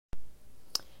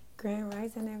Grand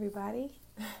Rising, everybody.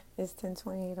 It's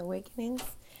 1028 Awakenings,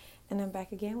 and I'm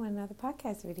back again with another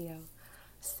podcast video.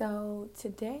 So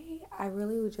today, I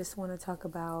really would just want to talk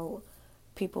about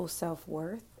people's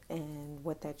self-worth and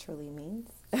what that truly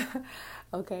means.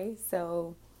 Okay,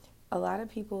 so a lot of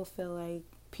people feel like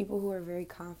people who are very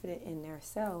confident in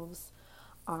themselves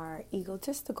are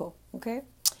egotistical, okay?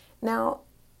 Now,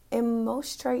 in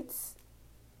most traits,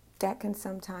 that can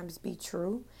sometimes be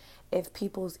true if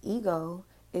people's ego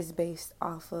is based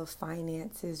off of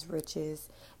finances, riches,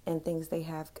 and things they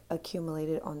have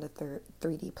accumulated on the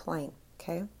 3D plane,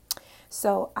 okay?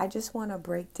 So I just want to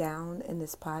break down in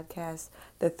this podcast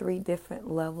the 3 different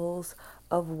levels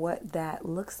of what that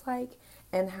looks like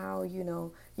and how,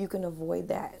 you can avoid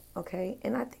that, okay?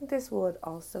 And I think this would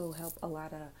also help a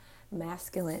lot of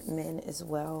masculine men as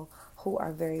well who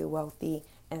are very wealthy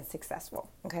and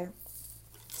successful, okay?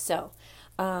 So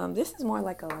this is more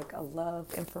like a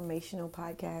love informational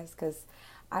podcast because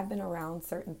I've been around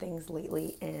certain things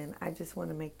lately and I just want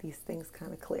to make these things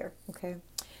kind of clear, okay?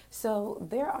 So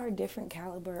there are different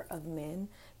caliber of men,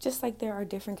 just like there are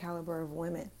different caliber of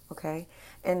women, okay?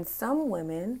 And some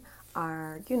women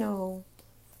are,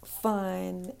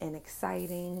 fun and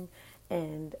exciting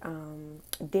and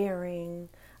daring,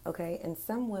 okay? And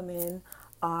some women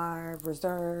are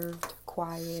reserved,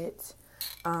 quiet.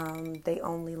 They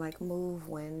only move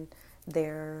when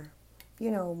they're,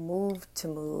 moved to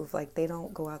move. Like they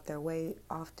don't go out their way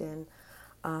often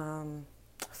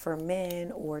for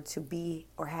men or to be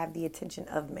or have the attention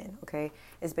of men, okay?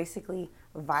 It's basically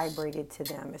vibrated to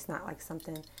them. It's not like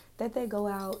something that they go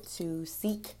out to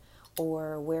seek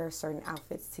or wear certain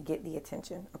outfits to get the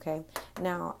attention, okay?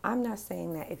 Now, I'm not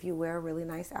saying that if you wear a really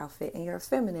nice outfit and you're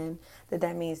feminine,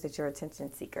 that means that you're an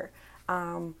attention seeker.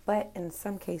 But in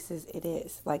some cases it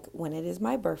is. Like when it is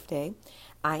my birthday,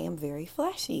 I am very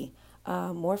flashy,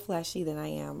 more flashy than I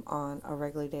am on a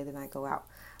regular day that I go out.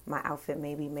 My outfit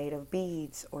may be made of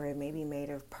beads or it may be made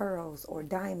of pearls or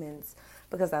diamonds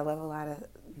because I love a lot of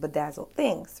bedazzled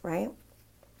things, right?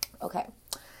 Okay.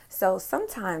 So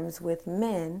sometimes with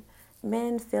men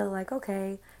feel like,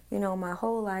 okay, my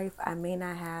whole life I may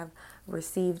not have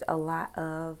received a lot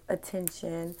of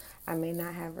attention. I may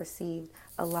not have received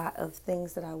a lot of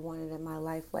things that I wanted in my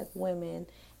life, like women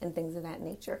and things of that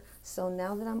nature. So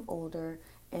now that I'm older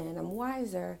and I'm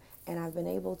wiser and I've been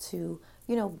able to,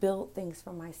 build things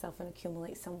for myself and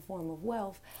accumulate some form of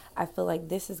wealth, I feel like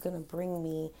this is going to bring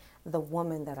me the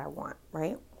woman that I want,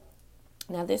 right?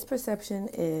 Now, this perception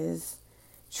is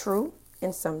true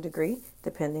in some degree,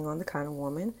 depending on the kind of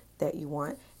woman that you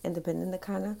want and depending on the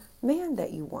kind of man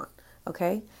that you want,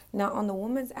 okay? Now, on the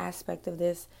woman's aspect of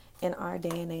this, in our day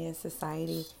and age in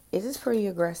society, it is pretty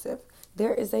aggressive.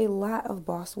 There is a lot of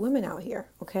boss women out here,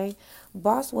 okay?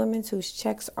 Boss women whose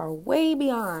checks are way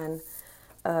beyond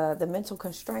the mental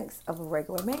constraints of a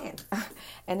regular man.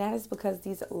 And that is because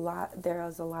there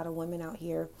is a lot of women out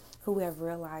here who have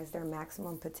realized their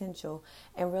maximum potential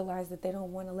and realize that they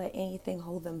don't want to let anything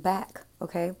hold them back,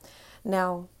 okay?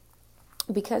 Now,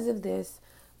 because of this,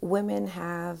 women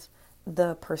have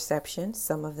the perception,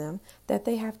 some of them, that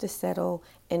they have to settle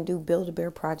and do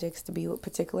Build-A-Bear projects to be with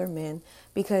particular men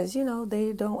because,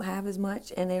 they don't have as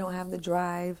much and they don't have the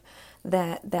drive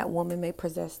that woman may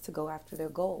possess to go after their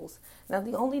goals. Now,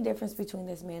 the only difference between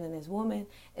this man and this woman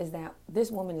is that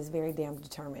this woman is very damn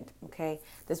determined, okay?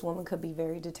 This woman could be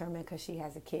very determined because she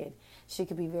has a kid. She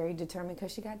could be very determined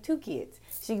because she got 2 kids.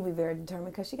 She could be very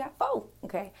determined because she got 4,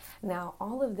 okay? Now,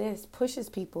 all of this pushes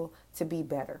people to be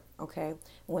better, okay?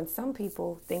 When some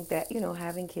people think that,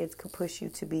 having kids could push you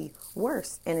to be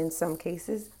worse, and in some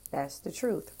cases, that's the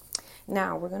truth.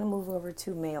 Now, we're going to move over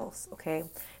to males, okay?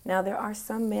 Now, there are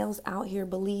some males out here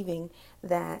believing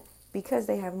that because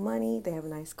they have money, they have a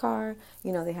nice car,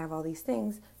 they have all these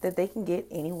things, that they can get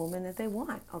any woman that they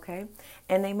want, okay?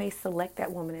 And they may select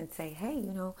that woman and say, hey,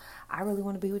 I really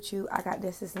want to be with you. I got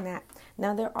this, and that.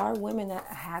 Now, there are women that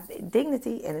have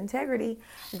dignity and integrity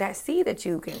that see that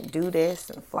you can do this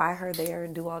and fly her there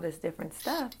and do all this different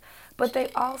stuff, but they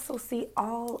also see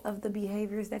all of the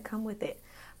behaviors that come with it.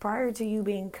 Prior to you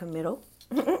being committal,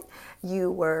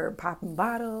 you were popping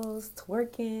bottles,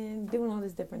 twerking, doing all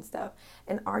this different stuff.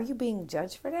 And are you being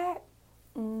judged for that?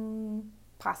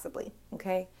 Possibly,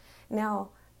 okay? Now,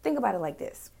 think about it like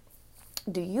this.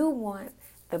 Do you want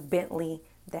the Bentley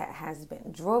that has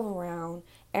been drove around,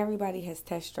 everybody has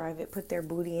test drive it, put their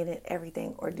booty in it,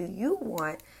 everything? Or do you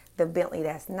want the Bentley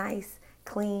that's nice,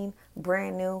 clean,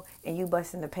 brand new, and you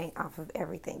busting the paint off of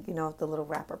everything, the little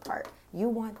wrapper part? You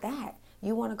want that.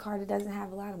 You want a car that doesn't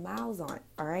have a lot of miles on it,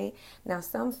 all right? Now,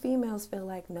 some females feel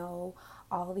like, no,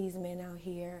 all these men out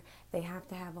here, they have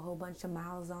to have a whole bunch of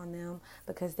miles on them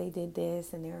because they did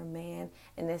this and they're a man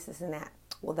and this and that.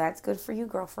 Well, that's good for you,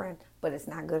 girlfriend, but it's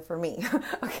not good for me.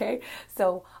 Okay?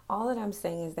 So all that I'm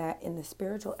saying is that in the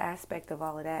spiritual aspect of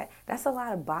all of that, that's a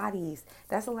lot of bodies.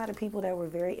 That's a lot of people that were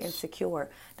very insecure.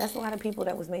 That's a lot of people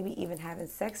that was maybe even having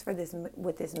sex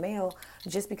with this male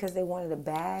just because they wanted a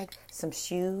bag, some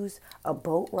shoes, a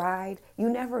boat ride. You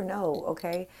never know,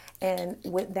 okay? And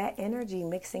with that energy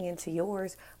mixing into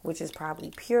yours, which is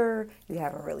probably pure, you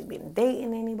haven't really been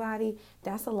dating anybody,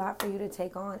 that's a lot for you to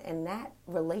take on. And that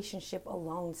relationship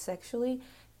alone sexually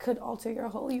could alter your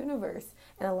whole universe.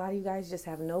 And a lot of you guys just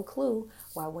have no clue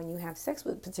why when you have sex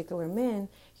with particular men,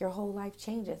 your whole life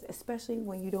changes, especially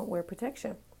when you don't wear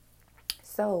protection.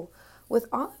 So with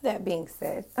all of that being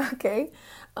said, okay,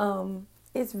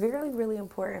 it's really, really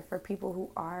important for people who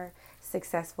are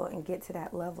successful and get to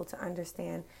that level to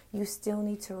understand you still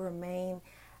need to remain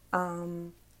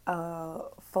a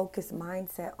focused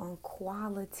mindset on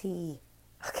quality,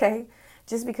 okay?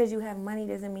 Just because you have money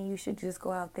doesn't mean you should just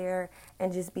go out there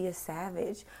and just be a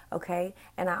savage, okay?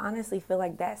 And I honestly feel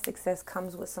like that success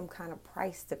comes with some kind of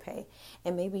price to pay.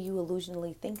 And maybe you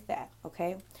illusionally think that,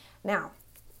 okay? Now,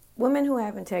 women who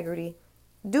have integrity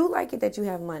do like it that you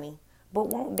have money, but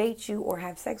won't date you or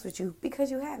have sex with you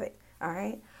because you have it, all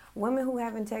right? Women who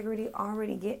have integrity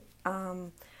already get,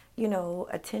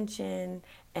 attention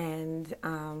and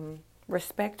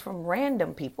respect from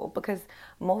random people because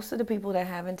most of the people that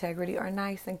have integrity are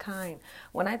nice and kind.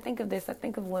 When I think of this, I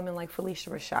think of women like Phylicia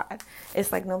Rashad.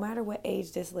 It's like no matter what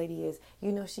age this lady is,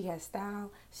 she has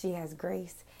style, she has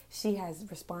grace, she has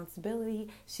responsibility,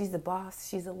 she's the boss,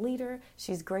 she's a leader,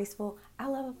 she's graceful. I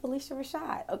love Phylicia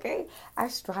Rashad, okay? I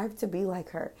strive to be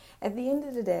like her. At the end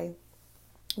of the day,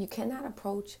 you cannot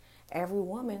approach every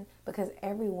woman because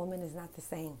every woman is not the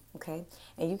same, okay?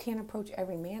 And you can't approach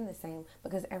every man the same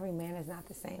because every man is not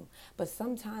the same. But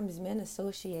sometimes men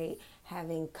associate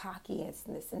having cockiness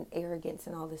and arrogance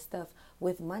and all this stuff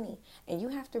with money. And you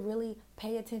have to really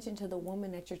pay attention to the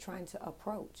woman that you're trying to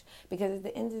approach. Because at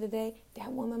the end of the day,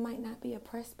 that woman might not be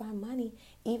oppressed by money,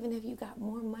 even if you got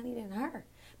more money than her.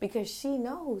 Because she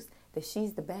knows that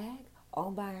she's the bag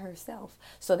all by herself.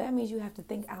 So that means you have to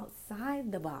think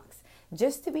outside the box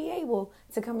just to be able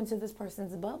to come into this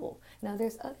person's bubble. Now,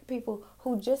 there's other people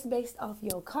who just based off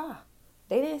your car,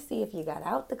 they didn't see if you got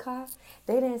out the car.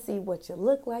 They didn't see what you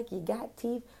look like. You got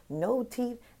teeth, no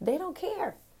teeth. They don't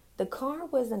care. The car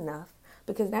was enough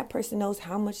because that person knows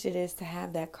how much it is to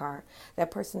have that car.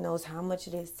 That person knows how much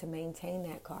it is to maintain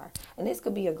that car. And this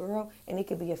could be a girl and it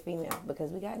could be a female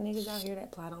because we got niggas out here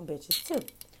that plot on bitches too.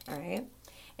 All right?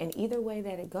 And either way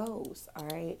that it goes, all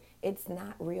right, it's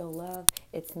not real love,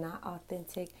 it's not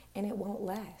authentic, and it won't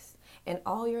last. And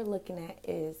all you're looking at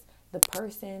is the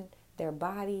person, their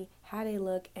body, how they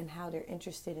look, and how they're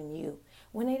interested in you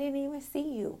when they didn't even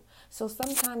see you. So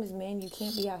sometimes, man, you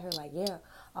can't be out here like, yeah,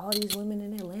 all these women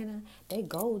in Atlanta, they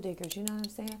gold diggers, you know what I'm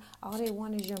saying? All they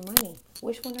want is your money.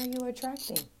 Which one are you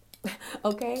attracting?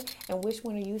 Okay? And which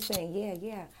one are you saying,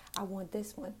 yeah, I want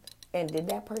this one? And did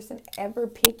that person ever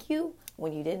pick you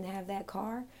when you didn't have that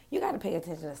car? You got to pay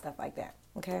attention to stuff like that,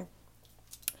 okay?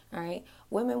 All right?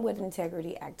 Women with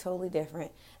integrity act totally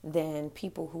different than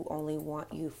people who only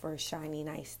want you for shiny,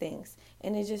 nice things.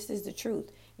 And it just is the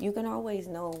truth. You can always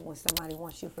know when somebody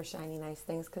wants you for shiny, nice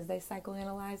things because they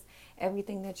psychoanalyze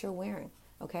everything that you're wearing,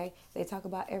 okay? They talk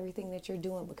about everything that you're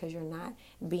doing because you're not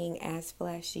being as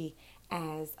flashy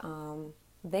as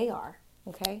they are,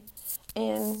 okay?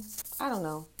 And I don't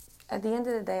know. At the end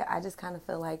of the day, I just kind of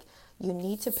feel like you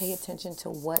need to pay attention to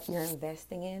what you're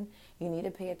investing in. You need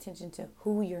to pay attention to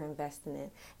who you're investing in.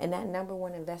 And that number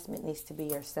one investment needs to be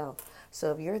yourself.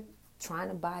 So if you're trying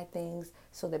to buy things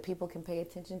so that people can pay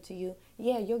attention to you,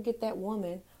 yeah, you'll get that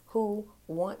woman who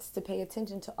wants to pay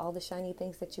attention to all the shiny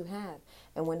things that you have.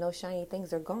 And when those shiny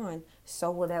things are gone,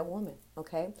 so will that woman,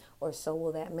 okay? Or so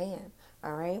will that man,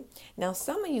 all right? Now,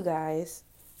 some of you guys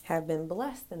have been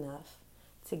blessed enough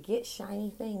to get shiny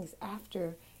things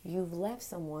after you've left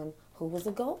someone who was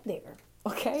a gold digger,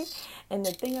 okay? And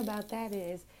the thing about that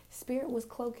is Spirit was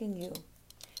cloaking you.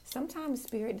 Sometimes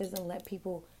Spirit doesn't let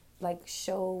people like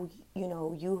show,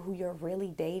 you who you're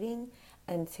really dating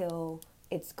until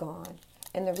it's gone.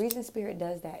 And the reason Spirit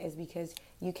does that is because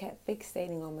you kept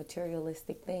fixating on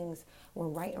materialistic things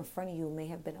when right in front of you may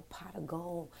have been a pot of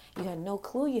gold. You had no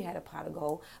clue you had a pot of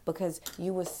gold because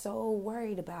you were so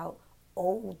worried about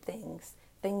old things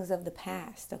things of the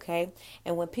past, okay?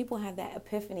 And when people have that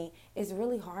epiphany, it's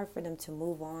really hard for them to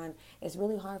move on. It's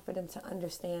really hard for them to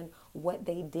understand what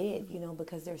they did,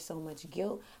 because there's so much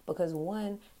guilt. Because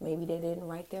one, maybe they didn't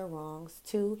right their wrongs.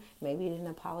 Two, maybe they didn't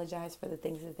apologize for the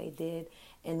things that they did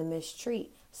and the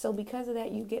mistreat. So because of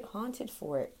that, you get haunted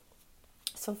for it.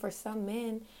 So for some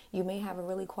men, you may have a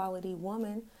really quality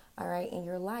woman, all right, in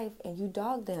your life, and you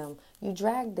dogged them, you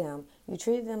dragged them, you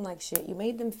treated them like shit, you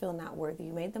made them feel not worthy,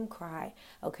 you made them cry,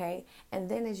 okay? And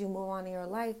then as you move on in your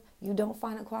life, you don't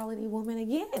find a quality woman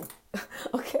again,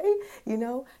 okay?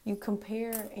 You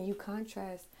compare and you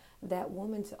contrast that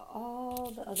woman to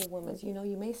all the other women.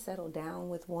 You may settle down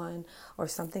with one or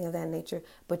something of that nature,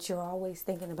 but you're always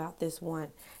thinking about this one.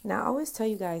 Now, I always tell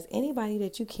you guys, anybody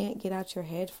that you can't get out your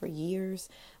head for years,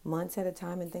 months at a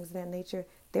time and things of that nature,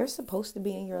 they're supposed to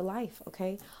be in your life,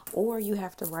 okay? Or you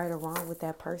have to right or wrong with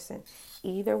that person.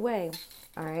 Either way,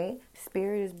 all right?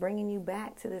 Spirit is bringing you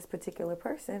back to this particular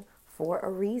person for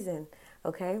a reason,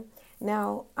 okay?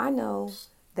 Now, I know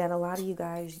that a lot of you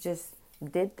guys just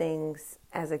did things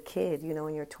as a kid, in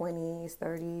your 20s,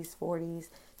 30s, 40s,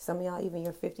 some of y'all even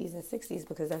your 50s and 60s,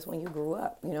 because that's when you grew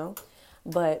up,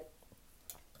 But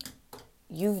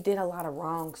you did a lot of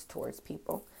wrongs towards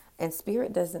people. And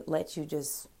Spirit doesn't let you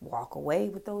just walk away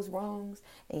with those wrongs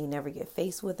and you never get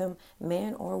faced with them.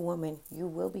 Man or woman, you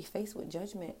will be faced with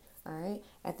judgment, all right,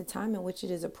 at the time in which it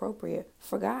is appropriate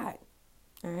for God,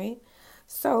 all right?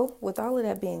 So with all of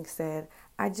that being said,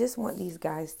 I just want these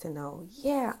guys to know,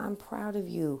 yeah, I'm proud of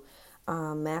you,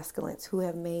 masculines who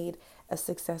have made a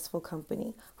successful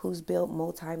company, who's built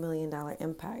multi-million-dollar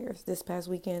empires. This past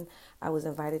weekend, I was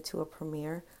invited to a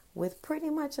premiere with pretty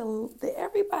much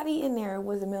everybody in there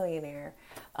was a millionaire.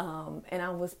 And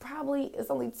it's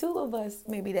only two of us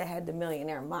maybe that had the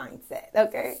millionaire mindset,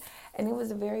 okay? And it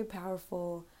was a very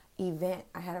powerful event.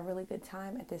 I had a really good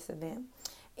time at this event.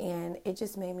 And it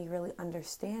just made me really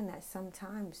understand that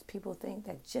sometimes people think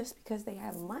that just because they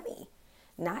have money,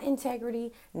 not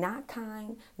integrity, not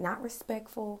kind, not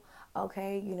respectful,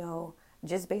 okay,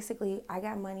 just basically, I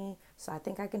got money, so I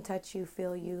think I can touch you,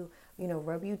 feel you,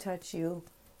 rub you, touch you.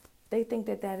 They think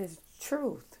that that is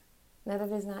truth. Now,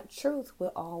 that is not truth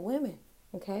with all women,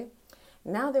 okay?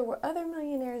 Now, there were other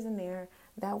millionaires in there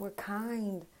that were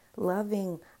kind,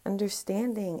 loving,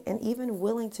 understanding, and even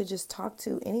willing to just talk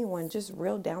to anyone, just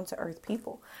real down-to-earth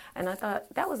people. And I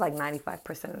thought that was like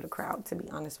 95% of the crowd, to be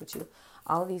honest with you.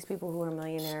 All of these people who are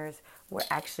millionaires were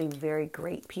actually very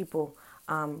great people,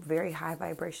 very high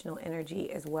vibrational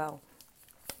energy as well.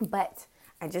 But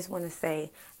I just want to say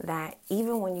that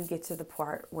even when you get to the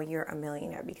part where you're a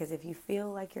millionaire, because if you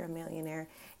feel like you're a millionaire,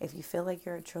 if you feel like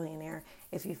you're a trillionaire,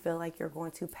 if you feel like you're going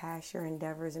to pass your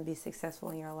endeavors and be successful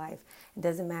in your life, it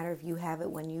doesn't matter if you have it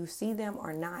when you see them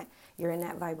or not. You're in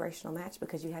that vibrational match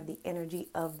because you have the energy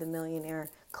of the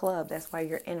millionaire club. That's why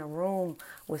you're in a room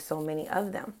with so many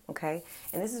of them, okay?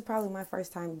 And this is probably my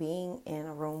first time being in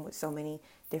a room with so many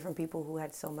different people who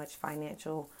had so much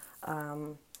financial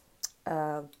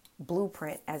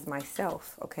blueprint as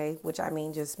myself, okay? Which I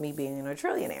mean just me being a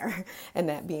trillionaire and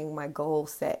that being my goal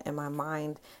set and my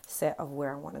mind set of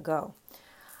where I want to go.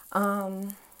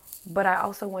 But I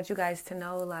also want you guys to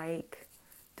know, like,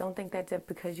 don't think that just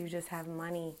because you just have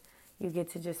money, you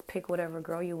get to just pick whatever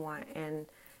girl you want, and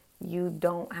you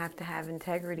don't have to have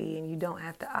integrity, and you don't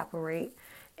have to operate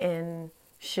in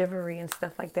chivalry and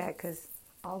stuff like that, because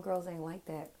all girls ain't like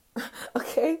that.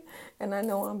 Okay? And I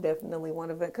know I'm definitely one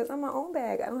of it because I'm my own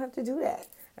bag. I don't have to do that.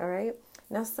 All right?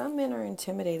 Now, some men are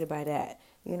intimidated by that.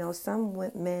 Some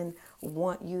men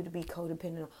want you to be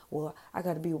codependent. Well, I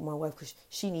got to be with my wife because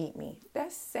she need me.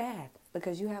 That's sad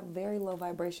because you have very low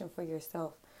vibration for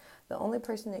yourself. The only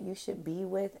person that you should be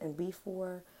with and be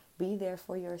there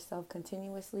for yourself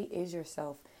continuously is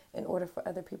yourself in order for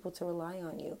other people to rely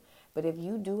on you. But if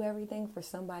you do everything for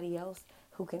somebody else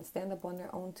who can stand up on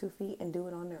their own 2 feet and do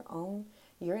it on their own,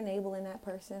 you're enabling that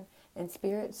person. And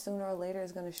Spirit, sooner or later,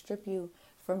 is going to strip you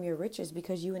from your riches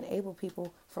because you enable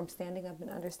people from standing up and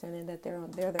understanding that they're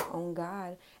their own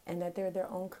God and that they're their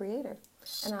own creator.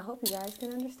 And I hope you guys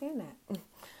can understand that.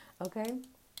 Okay?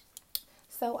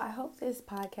 So I hope this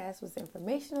podcast was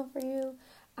informational for you.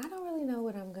 I don't really know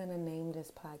what I'm going to name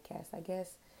this podcast. I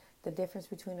guess the difference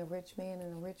between a rich man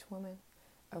and a rich woman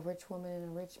and a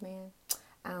rich man.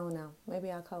 I don't know. Maybe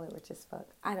I'll call it Rich as Fuck.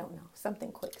 I don't know.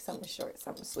 Something quick, something short,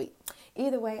 something sweet.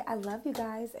 Either way, I love you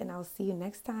guys, and I'll see you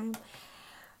next time.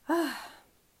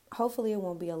 Hopefully it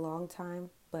won't be a long time,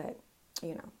 but,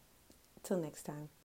 till next time.